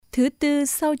Thứ tư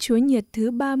sau Chúa Nhật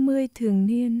thứ 30 thường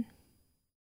niên.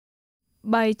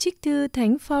 Bài trích thư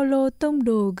Thánh Phaolô tông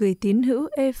đồ gửi tín hữu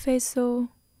Ê-phê-sô.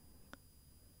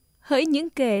 Hỡi những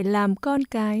kẻ làm con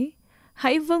cái,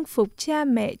 hãy vâng phục cha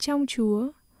mẹ trong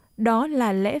Chúa, đó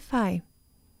là lẽ phải.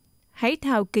 Hãy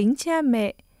thảo kính cha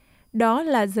mẹ, đó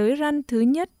là giới răn thứ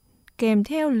nhất, kèm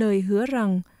theo lời hứa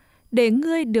rằng, để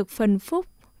ngươi được phần phúc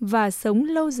và sống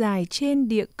lâu dài trên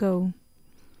địa cầu.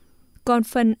 Còn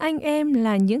phần anh em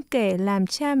là những kẻ làm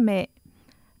cha mẹ,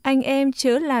 anh em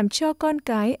chớ làm cho con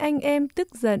cái anh em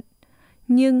tức giận,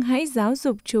 nhưng hãy giáo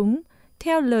dục chúng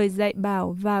theo lời dạy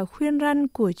bảo và khuyên răn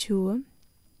của Chúa.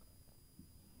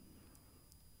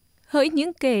 Hỡi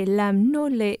những kẻ làm nô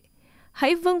lệ,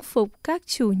 hãy vâng phục các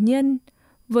chủ nhân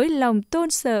với lòng tôn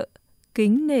sợ,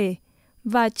 kính nể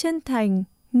và chân thành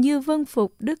như vâng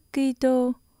phục Đức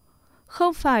Kitô,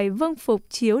 không phải vâng phục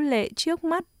chiếu lệ trước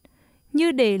mắt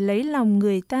như để lấy lòng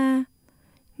người ta,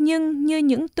 nhưng như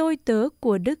những tôi tớ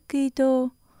của Đức Kitô,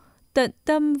 tận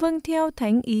tâm vâng theo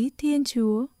thánh ý Thiên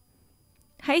Chúa.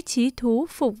 Hãy chí thú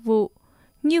phục vụ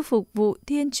như phục vụ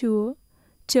Thiên Chúa,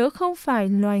 chớ không phải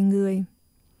loài người.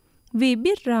 Vì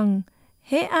biết rằng,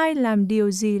 hễ ai làm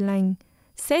điều gì lành,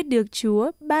 sẽ được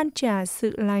Chúa ban trả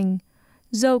sự lành,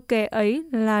 dầu kẻ ấy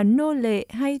là nô lệ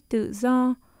hay tự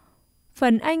do.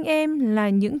 Phần anh em là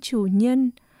những chủ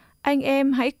nhân, anh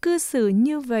em hãy cư xử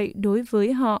như vậy đối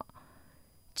với họ.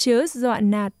 Chớ dọa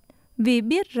nạt, vì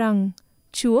biết rằng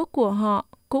Chúa của họ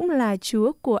cũng là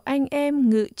Chúa của anh em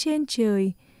ngự trên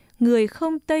trời, người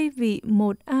không tây vị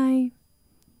một ai.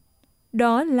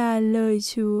 Đó là lời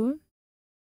Chúa.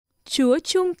 Chúa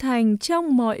trung thành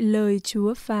trong mọi lời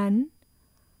Chúa phán.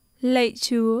 Lạy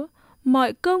Chúa,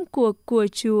 mọi công cuộc của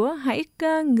Chúa hãy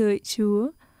ca ngợi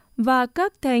Chúa, và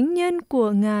các thánh nhân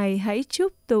của Ngài hãy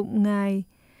chúc tụng Ngài.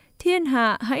 Thiên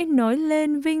hạ hãy nói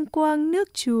lên vinh quang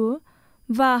nước Chúa,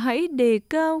 và hãy đề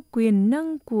cao quyền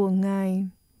năng của Ngài.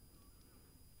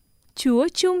 Chúa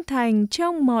trung thành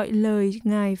trong mọi lời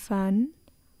Ngài phán.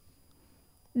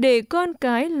 Để con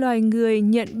cái loài người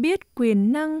nhận biết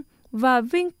quyền năng và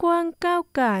vinh quang cao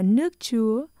cả nước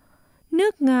Chúa.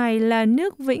 Nước Ngài là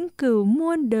nước vĩnh cửu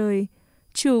muôn đời,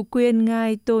 chủ quyền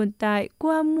Ngài tồn tại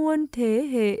qua muôn thế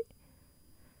hệ.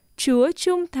 Chúa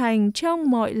trung thành trong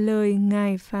mọi lời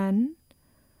Ngài phán.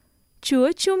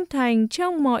 Chúa trung thành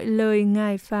trong mọi lời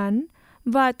Ngài phán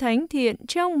và thánh thiện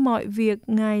trong mọi việc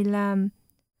Ngài làm.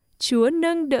 Chúa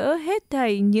nâng đỡ hết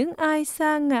thảy những ai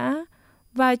sa ngã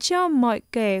và cho mọi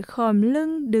kẻ khom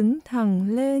lưng đứng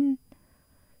thẳng lên.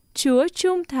 Chúa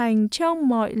trung thành trong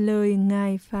mọi lời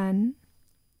Ngài phán.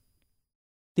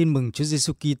 Tin mừng Chúa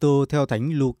Giêsu Kitô theo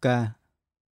Thánh Luca.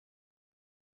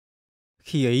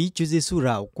 Khi ấy Chúa Giêsu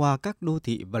rảo qua các đô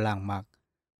thị và làng mạc,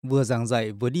 vừa giảng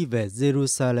dạy vừa đi về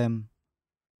Jerusalem.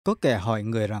 Có kẻ hỏi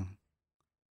người rằng: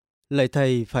 Lạy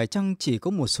Thầy, phải chăng chỉ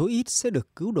có một số ít sẽ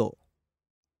được cứu độ?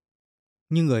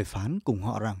 Nhưng người phán cùng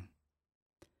họ rằng: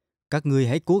 Các ngươi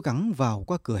hãy cố gắng vào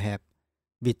qua cửa hẹp,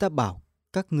 vì ta bảo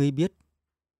các ngươi biết,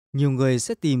 nhiều người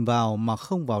sẽ tìm vào mà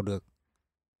không vào được.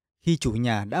 Khi chủ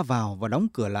nhà đã vào và đóng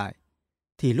cửa lại,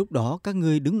 thì lúc đó các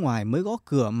ngươi đứng ngoài mới gõ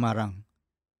cửa mà rằng: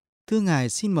 Thưa Ngài,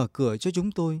 xin mở cửa cho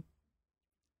chúng tôi.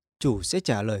 Chủ sẽ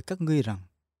trả lời các ngươi rằng: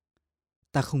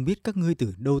 Ta không biết các ngươi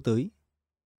từ đâu tới.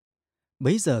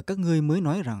 Bấy giờ các ngươi mới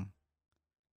nói rằng: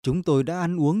 Chúng tôi đã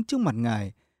ăn uống trước mặt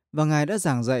Ngài, và Ngài đã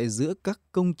giảng dạy giữa các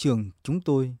công trường chúng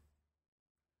tôi.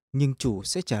 Nhưng chủ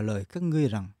sẽ trả lời các ngươi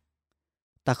rằng: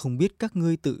 Ta không biết các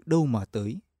ngươi từ đâu mà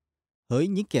tới. Hỡi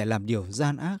những kẻ làm điều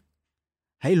gian ác,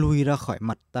 hãy lui ra khỏi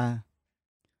mặt ta.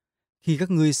 Khi các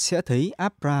ngươi sẽ thấy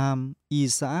Abraham,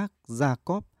 Isaac,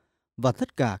 Jacob và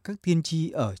tất cả các tiên tri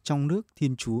ở trong nước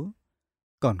Thiên Chúa,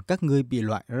 còn các ngươi bị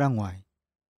loại ra ngoài.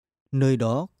 Nơi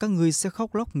đó các ngươi sẽ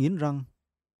khóc lóc nghiến răng.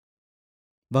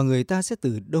 Và người ta sẽ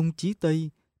từ đông chí tây,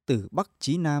 từ bắc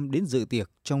chí nam đến dự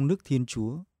tiệc trong nước Thiên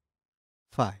Chúa.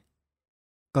 Phải,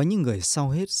 có những người sau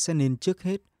hết sẽ nên trước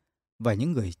hết, và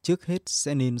những người trước hết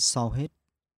sẽ nên sau hết.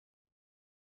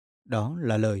 Đó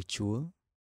là lời Chúa.